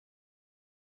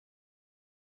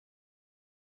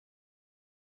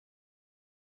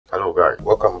Hello guys,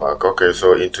 welcome back. Okay,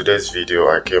 so in today's video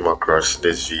I came across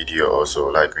this video also,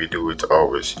 like we do it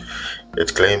always.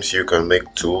 It claims you can make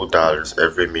 $2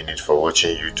 every minute for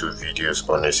watching YouTube videos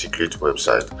on a secret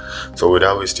website. So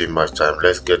without wasting much time,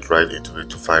 let's get right into it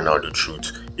to find out the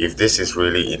truth. If this is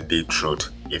really indeed truth,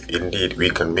 if indeed we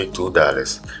can make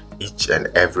 $2 each and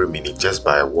every minute just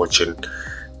by watching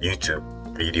YouTube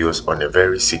videos on a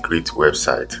very secret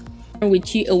website.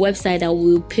 With you a website that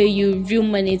will pay you real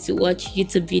money to watch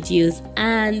YouTube videos.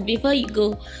 And before you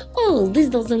go, oh, this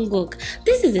doesn't work,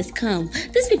 this is a scam,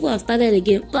 these people have started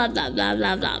again, blah blah blah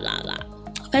blah blah blah blah.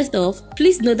 First off,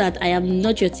 please know that I am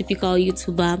not your typical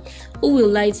YouTuber who will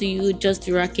lie to you just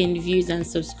to rack in views and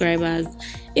subscribers.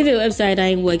 If your website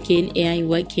ain't working, it ain't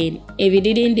working. If it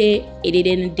didn't day, it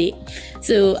didn't day.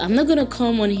 So I'm not gonna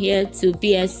come on here to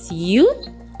BS you,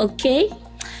 okay?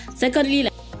 Secondly,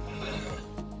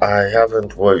 I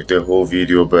haven't watched the whole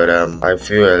video, but I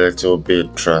feel a little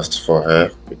bit trust for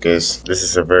her because this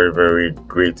is a very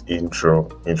great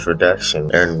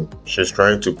introduction, and she's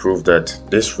trying to prove that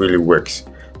this really works.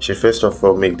 She first of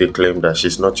all make the claim that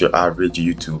she's not your average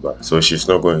YouTuber, so she's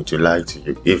not going to lie to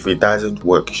you. If it doesn't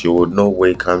work, she would no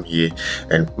way come here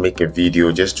and make a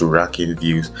video just to rack in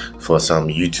views for some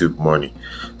YouTube money.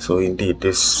 So indeed,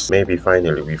 this maybe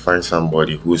finally we find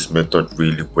somebody whose method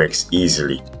really works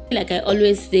easily. Like I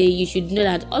always say, you should know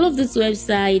that all of this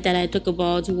website that I talk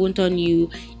about won't turn you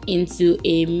into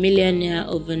a millionaire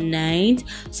overnight.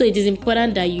 So it is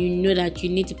important that you know that you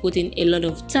need to put in a lot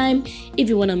of time if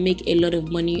you want to make a lot of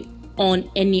money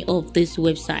on any of these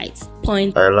websites.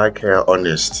 I like her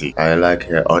honesty. I like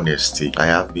her honesty. I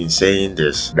have been saying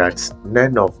this, that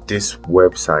none of this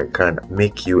website can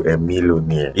make you a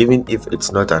millionaire. Even if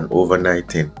it's not an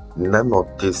overnight thing, none of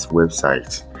this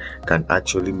website can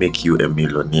actually make you a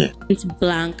millionaire. It's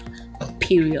blank,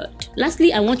 period.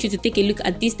 Lastly, I want you to take a look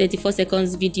at this 34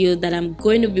 seconds video that I'm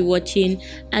going to be watching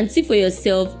and see for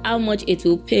yourself how much it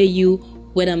will pay you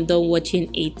when I'm done watching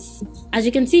it. As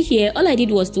you can see here, all I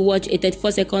did was to watch a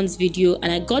 34 seconds video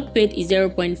and I got paid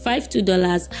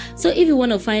 $0.52. So if you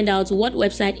want to find out what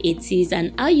website it is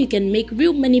and how you can make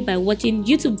real money by watching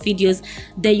YouTube videos,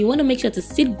 then you want to make sure to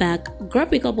sit back,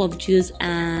 grab a cup of juice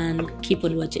and keep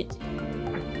on watching.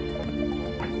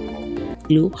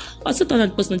 Also turn on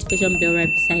post notification bell right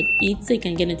beside it so you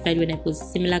can get notified when I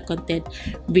post similar content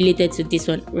related to this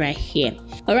one right here.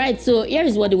 Alright, so here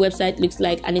is what the website looks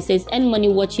like, and it says earn money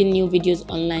watching new videos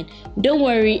online. Don't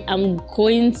worry, I'm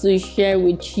going to share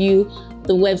with you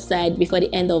the website before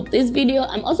the end of this video.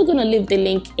 I'm also going to leave the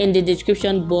link in the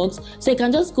description box so you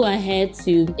can just go ahead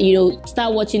to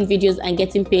start watching videos and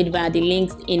getting paid via the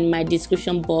links in my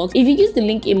description box. If you use the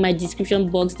link in my description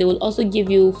box, they will also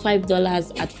give you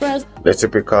 $5 at first. The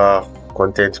typical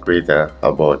content creator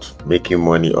about making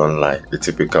money online, the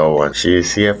typical one. She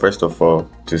is here first of all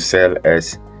to sell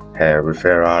us her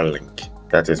referral link.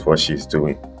 That is what she's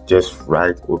doing. Just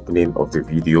right opening of the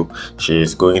video, she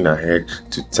is going ahead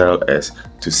to tell us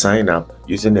to sign up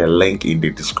using a link in the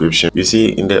description. You see,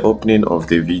 in the opening of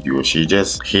the video, she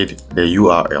just hid the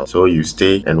URL, so you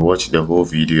stay and watch the whole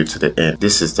video to the end.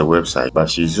 This is the website, but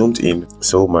she zoomed in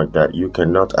so much that you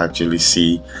cannot actually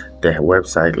see the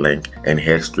website link and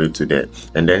head straight to there.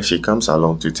 And then she comes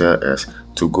along to tell us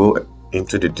to go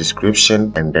into the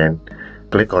description and then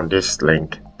click on this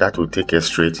link. That will take us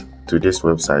straight to this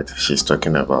website she's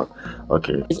talking about.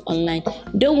 Okay, it's online.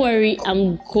 Don't worry,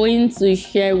 I'm going to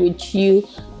share with you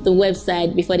the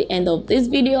website before the end of this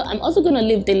video. I'm also going to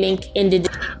leave the link in the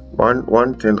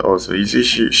one thing also, you see,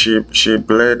 she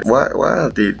bled. Why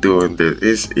are they doing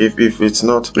this? If it's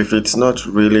not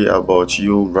really about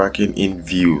you racking in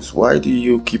views, why do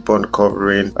you keep on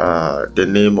covering the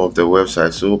name of the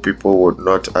website so people would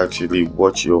not actually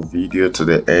watch your video to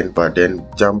the end but then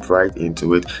jump right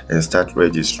into it and start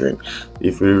registering?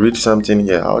 If we read something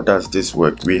here, how does this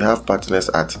work? We have partners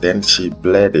at, then she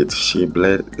bled it. She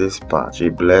bled this part. She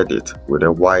bled it with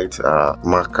a white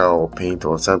marker or paint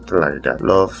or something like that.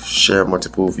 Love, share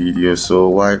multiple videos, so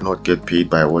why not get paid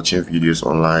by watching videos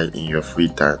online in your free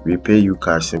time? We pay you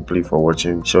cash simply for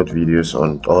watching short videos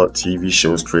on all TV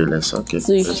shows, trailers. Okay,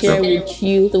 to share with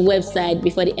you the website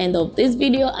before the end of this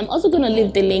video. I'm also going to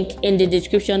leave the link in the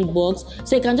description box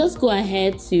so you can just go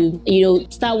ahead to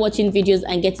start watching videos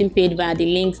and getting paid via the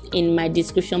links in my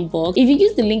description box. If you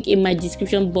use the link in my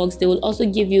description box, they will also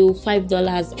give you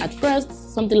 $5 at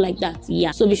first, something like that.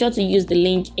 Yeah, so be sure to use the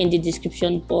link in the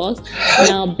description box.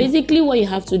 Now basically what you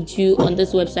have to do on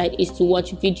this website is to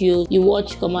watch videos. You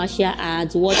watch commercial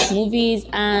ads, watch movies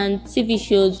and TV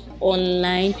shows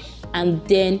online, and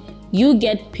then you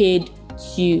get paid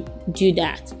to do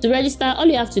that. To register, all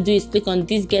you have to do is click on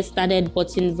this get started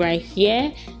button right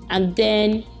here, and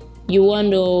then you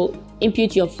want to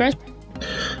input your first.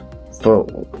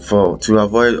 To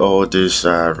avoid all this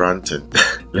ranting,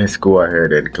 let's go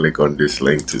ahead and click on this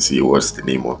link to see what's the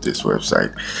name of this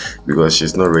website, because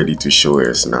she's not ready to show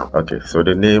us now. Okay, so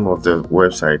the name of the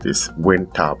website is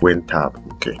WinTap.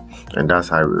 Okay, and that's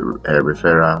her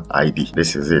referral ID.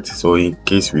 This is it. So in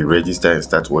case we register and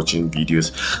start watching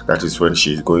videos, that is when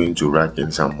she's going to rack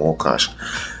in some more cash.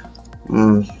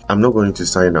 I'm not going to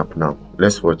sign up now.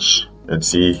 Let's watch and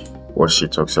see what she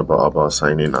talks about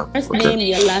signing up. First name,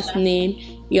 your last name,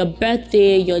 your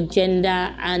birthday, your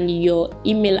gender, and your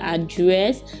email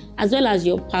address, as well as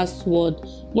your password.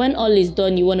 When all is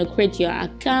done, you want to create your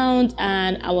account,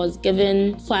 and I was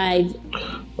given 5.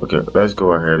 Okay, let's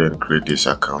go ahead and create this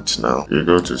account now. You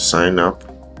go to sign up.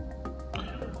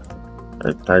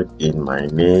 I type in my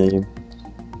name,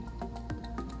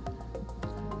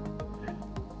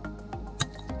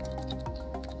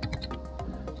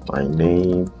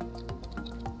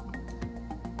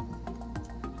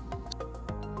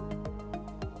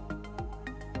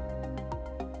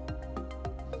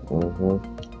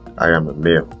 I am a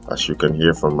male, as you can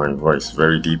hear from my voice,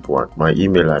 very deep one. My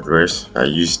email address, I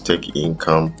use Tech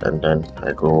Income, and then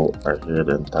I go ahead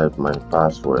and type my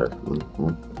password.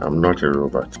 I'm not a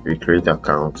robot. We create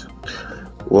account.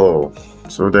 Whoa,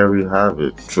 so there we have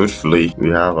it. Truthfully,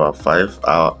 we have our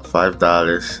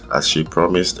 $5 as she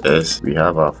promised us. We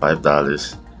have our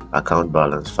 $5. Account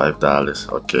balance $5.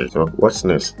 Okay, so what's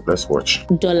next? Let's watch.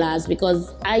 Dollars,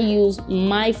 because I use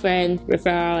my friend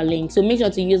referral link. So make sure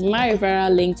to use my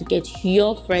referral link to get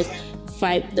your first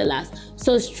 $5.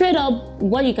 So straight up,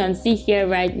 what you can see here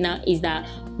right now is that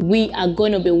we are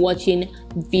going to be watching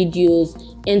videos.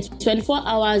 In 24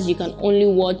 hours, you can only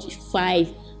watch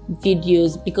 5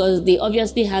 videos, because they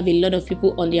obviously have a lot of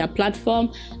people on their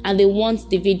platform and they want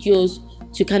the videos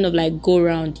to kind of like go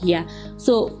around. Yeah,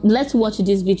 so let's watch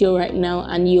this video right now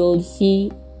and you'll see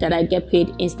that I get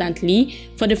paid instantly.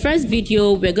 For the first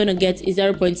video, we're gonna get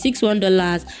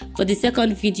 $0.61. For the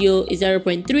second video is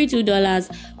 $0.32.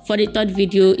 For the third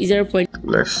video is 0.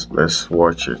 Let's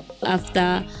watch it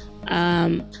After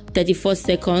 34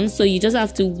 seconds. So you just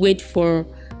have to wait for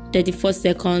 34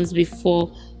 seconds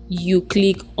before you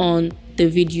click on the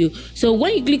video. So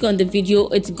when you click on the video,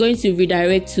 it's going to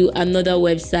redirect to another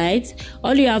website.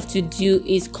 All you have to do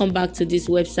is come back to this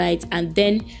website and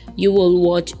then you will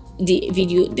watch the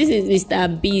video. This is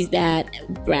Mr. Beast, that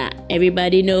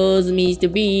everybody knows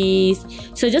Mr.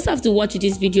 Beast. So you just have to watch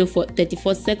this video for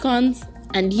 34 seconds.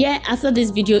 And yeah, after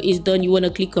this video is done, you want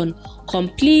to click on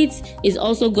complete. It's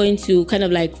also going to kind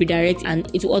of like redirect and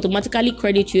it will automatically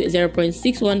credit you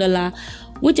 $0.61,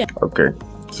 which okay.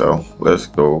 So let's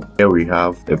go. Here we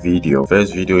have a video.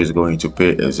 First video is going to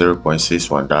pay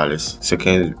 $0.61.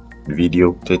 Second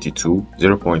video 32,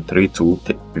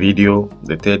 0.32 video.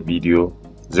 The third video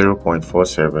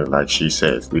 0.47. Like she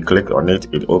says, we click on it,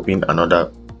 it opens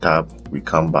another tab. We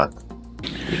come back.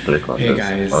 We click on hey this.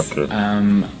 guys, okay.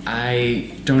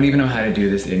 I don't even know how to do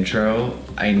this intro.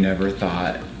 I never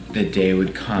thought the day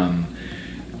would come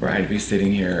where I'd be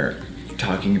sitting here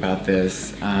talking about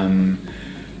this.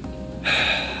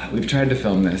 We've tried to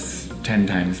film this 10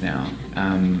 times now,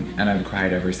 and I've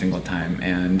cried every single time.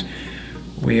 And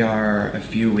we are a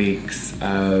few weeks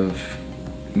of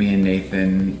me and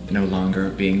Nathan no longer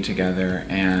being together,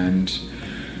 and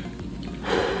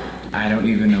I don't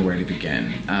even know where to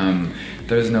begin.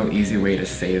 There's no easy way to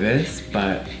say this,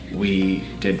 but we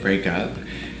did break up.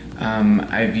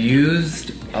 I've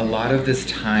used a lot of this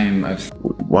time of...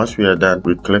 Once we are done,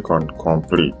 we click on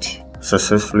complete.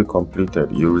 Successfully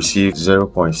completed. You receive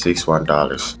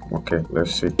 $0.61. Okay,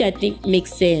 let's see. I think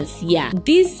makes sense. Yeah,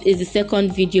 this is the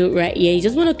second video right here. You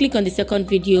just want to click on the second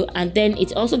video and then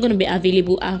it's also going to be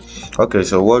available after. Okay,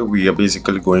 so what we are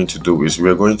basically going to do is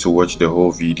we're going to watch the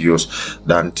whole videos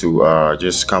than to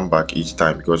just come back each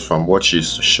time, because from what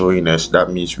she's showing us,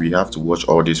 that means we have to watch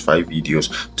all these 5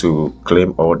 videos to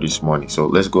claim all this money. So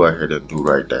let's go ahead and do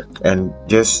right that. And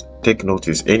just take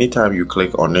notice, anytime you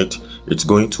click on it, it's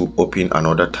going to open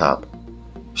another tab.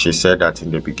 She said that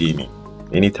in the beginning.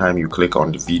 Anytime you click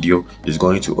on the video, it's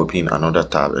going to open another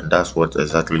tab, and that's what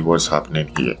exactly what's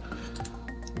happening here.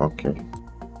 Okay.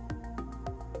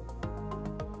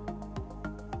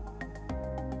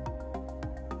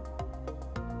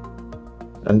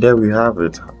 And there we have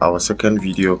it. Our second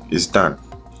video is done.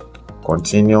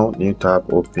 Continue, new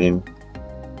tab, open.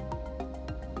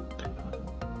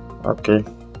 Okay,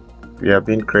 we have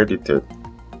been credited.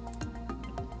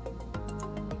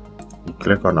 We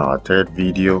click on our third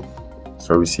video,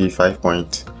 so we see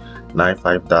 5.9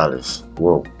 $95.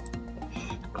 Whoa.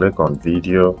 Click on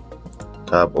video,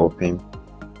 tab open.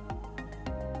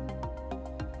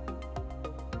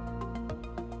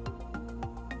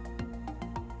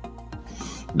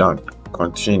 Done.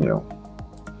 Continue.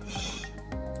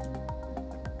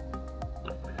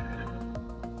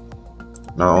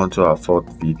 Now onto our fourth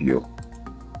video.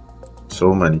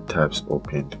 So many tabs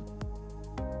opened.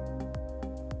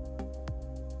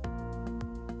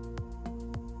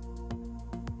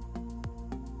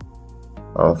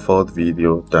 Our fourth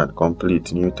video done.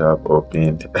 Complete. New tab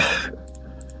opened.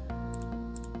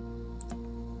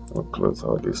 We'll close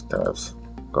all these tabs.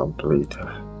 Complete.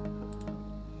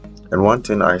 And one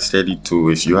thing I studied too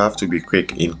is you have to be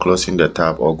quick in closing the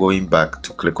tab or going back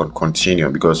to click on continue,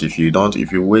 because if you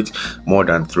wait more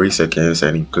than 3 seconds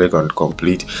and you click on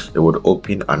complete, it would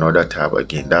open another tab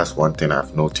again. That's one thing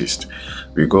I've noticed.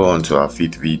 We go on to our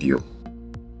fifth video.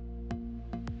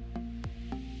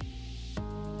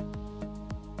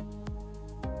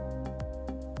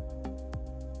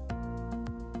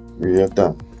 We are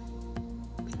done.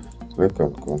 Click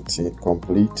on continue,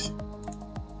 complete.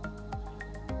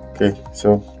 Okay,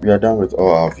 so we are done with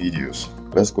all our videos.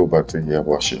 Let's go back to hear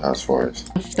what she has for us.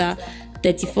 After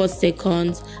 34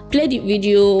 seconds, play the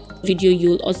video.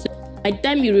 You'll also, by the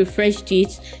time you refreshed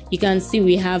it, you can see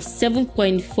we have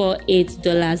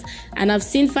 $7.48, and I've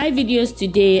seen 5 videos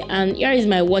today, and here is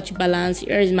my watch balance,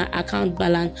 here is my account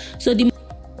balance. So the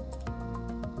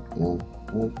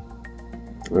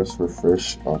let's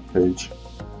refresh our page.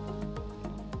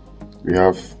 We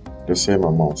have the same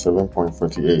amount,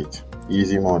 7.48.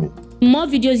 Easy money. The more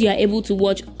videos you are able to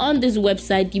watch on this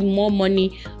website, the more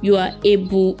money you are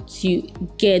able to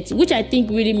get, which I think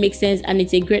really makes sense, and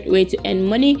it's a great way to earn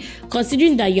money,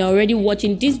 considering that you're already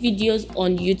watching these videos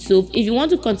on YouTube. If you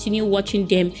want to continue watching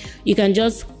them, you can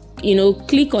just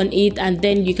click on it, and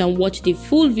then you can watch the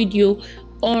full video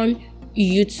on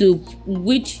YouTube,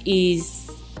 which is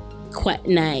quite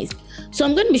nice. So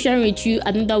I'm going to be sharing with you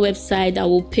another website that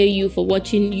will pay you for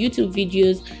watching YouTube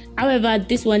videos. However,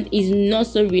 this one is not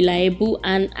so reliable,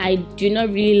 and I do not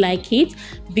really like it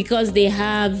because they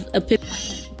have a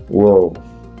whoa,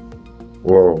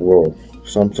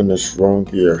 something is wrong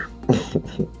here.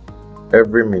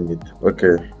 Every minute.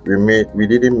 Okay, we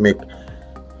didn't make,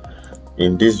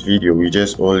 in this video we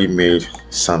just only made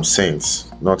some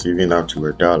cents, not even up to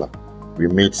 $1. We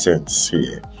made cents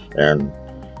here, and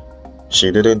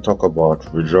she didn't talk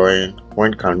about withdrawing.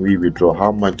 When can we withdraw?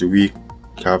 How much do we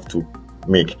have to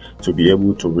make to be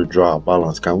able to withdraw our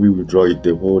balance? Can we withdraw it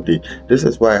the whole day? This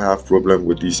is why I have problem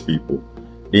with these people.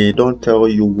 They don't tell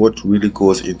you what really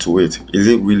goes into it. Is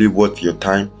it really worth your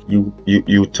time? You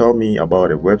tell me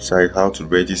about a website, how to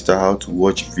register, how to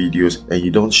watch videos, and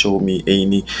you don't show me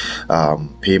any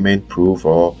payment proof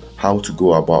or how to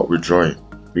go about withdrawing.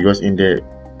 Because in the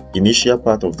initial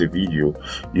part of the video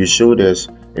you showed us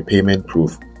a payment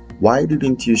proof. Why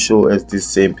didn't you show us this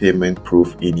same payment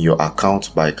proof in your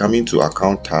account by coming to your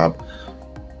account tab,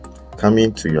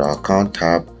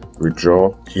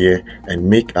 withdraw here, and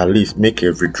make a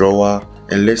withdrawal,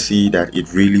 and let's see that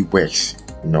it really works?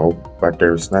 No, but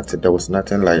there was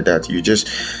nothing like that. You just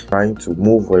trying to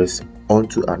move us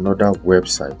onto another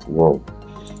website. Whoa.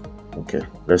 Okay,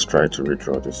 let's try to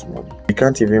withdraw this money. You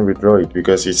can't even withdraw it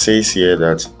because it says here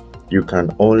that you can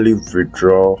only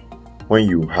withdraw when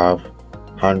you have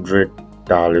 $100,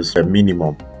 a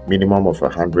minimum of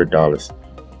 $100.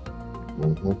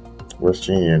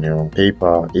 Western Union,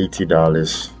 PayPal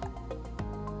 $80,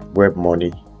 Web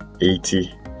Money $80,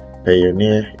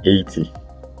 Payoneer $80.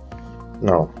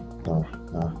 No.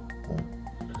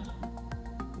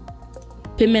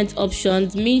 Payment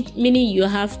options, meaning you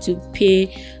have to pay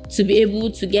to be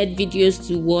able to get videos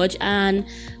to watch, and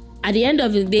at the end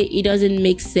of the day it doesn't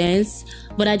make sense.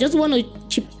 But I just want to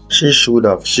chip. She should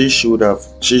have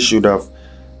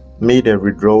made a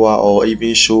withdrawal, or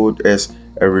even showed us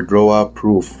a withdrawal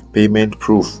proof, payment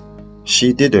proof.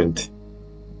 She didn't.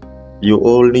 You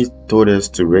only told us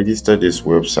to register this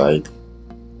website,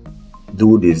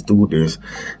 do this.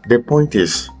 The point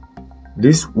is,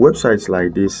 these websites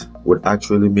like this would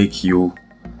actually make you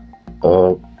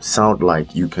or sound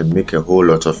like you can make a whole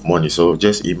lot of money. So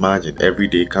just imagine every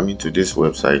day coming to this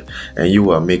website and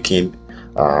you are making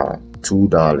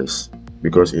 $2,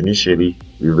 because initially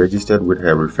we registered with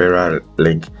her referral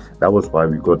link. That was why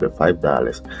we got the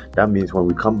 $5. That means when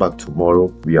we come back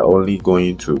tomorrow, we are only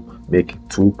going to make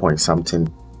 $2.something,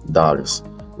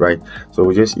 right?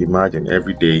 So just imagine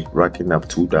every day racking up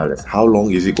 $2. How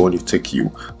long is it going to take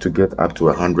you to get up to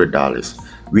 $100?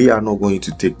 We are not going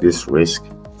to take this risk,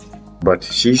 but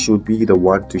she should be the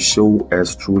one to show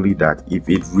us truly that if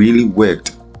it really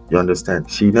worked, You understand?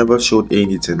 She never showed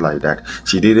anything like that.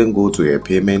 She didn't go to a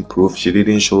payment proof. She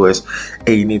didn't show us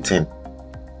anything.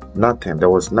 Nothing. There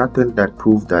was nothing that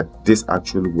proved that this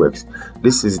actually works.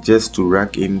 This is just to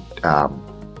rack in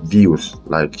views.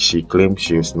 Like she claimed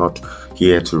she is not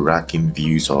here to rack in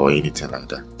views or anything like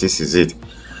that. This is it.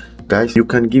 Guys, you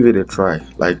can give it a try.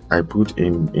 Like I put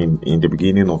in the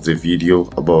beginning of the video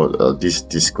about this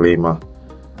disclaimer.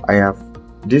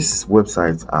 These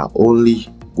websites are only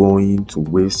going to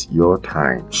waste your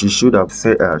time. She should have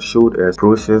showed us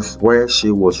process where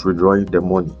she was withdrawing the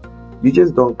money. You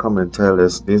just don't come and tell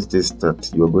us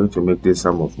that you're going to make this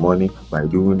sum of money by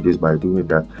doing this, by doing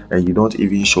that, and you don't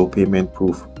even show payment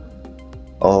proof,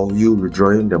 or you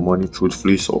withdrawing the money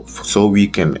truthfully so we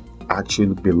can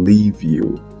actually believe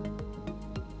you.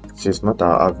 She's not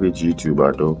our average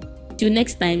YouTuber though. Till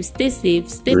next time, stay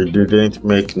safe. We didn't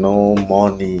make no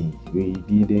money. We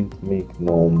didn't make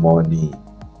no money.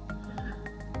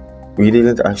 We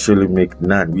didn't actually make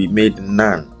none. We made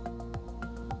none.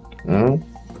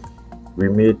 We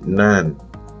made none.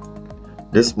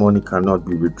 This money cannot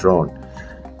be withdrawn.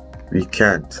 We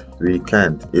can't.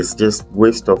 It's just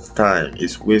waste of time.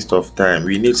 It's waste of time.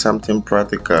 We need something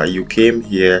practical. You came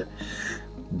here,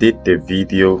 did the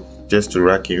video just to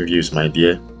rack in views, my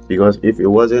dear. Because if it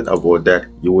wasn't about that,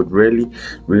 you would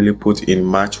really put in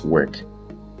much work.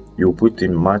 You put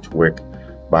in much work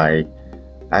by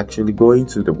actually going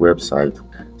to the website,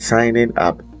 signing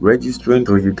up, registering,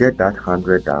 so you get that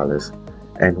 $100.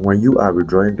 And when you are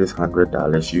withdrawing this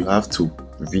 $100, you have to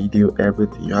video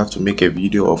everything. You have to make a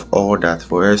video of all that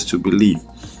for us to believe.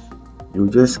 You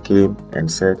just came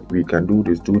and said we can do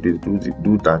this, do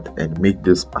that, and make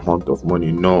this amount of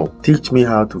money. No, teach me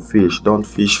how to fish. Don't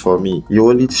fish for me. You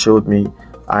only showed me.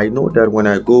 I know that when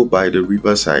I go by the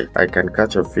riverside, I can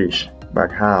catch a fish,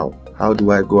 but how? How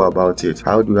do I go about it?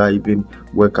 How do I even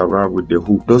work around with the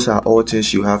hook? Those are all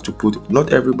things you have to put.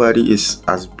 Not everybody is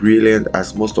as brilliant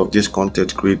as most of these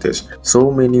content creators. So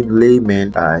many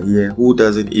laymen are here who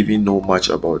doesn't even know much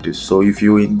about this. So if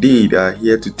you indeed are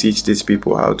here to teach these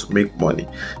people how to make money,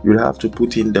 you'll have to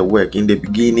put in the work. In the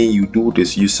beginning, you do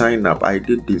this, you sign up. I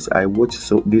did this. I watched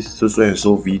this so and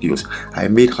so videos. I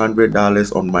made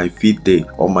 $100 on my 5th day,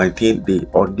 on my 10th day,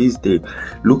 on this day.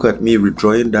 Look at me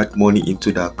withdrawing that money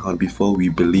into the account before we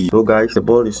believe. So guys, the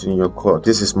ball is in your court.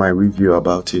 This is my review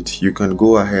about it. You can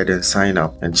go ahead and sign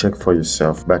up and check for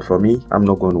yourself. But for me, I'm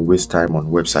not going to waste time on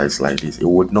websites like this. It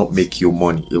would not make you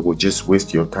money. It would just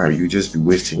waste your time. You just be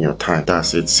wasting your time.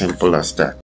 That's it. Simple as that.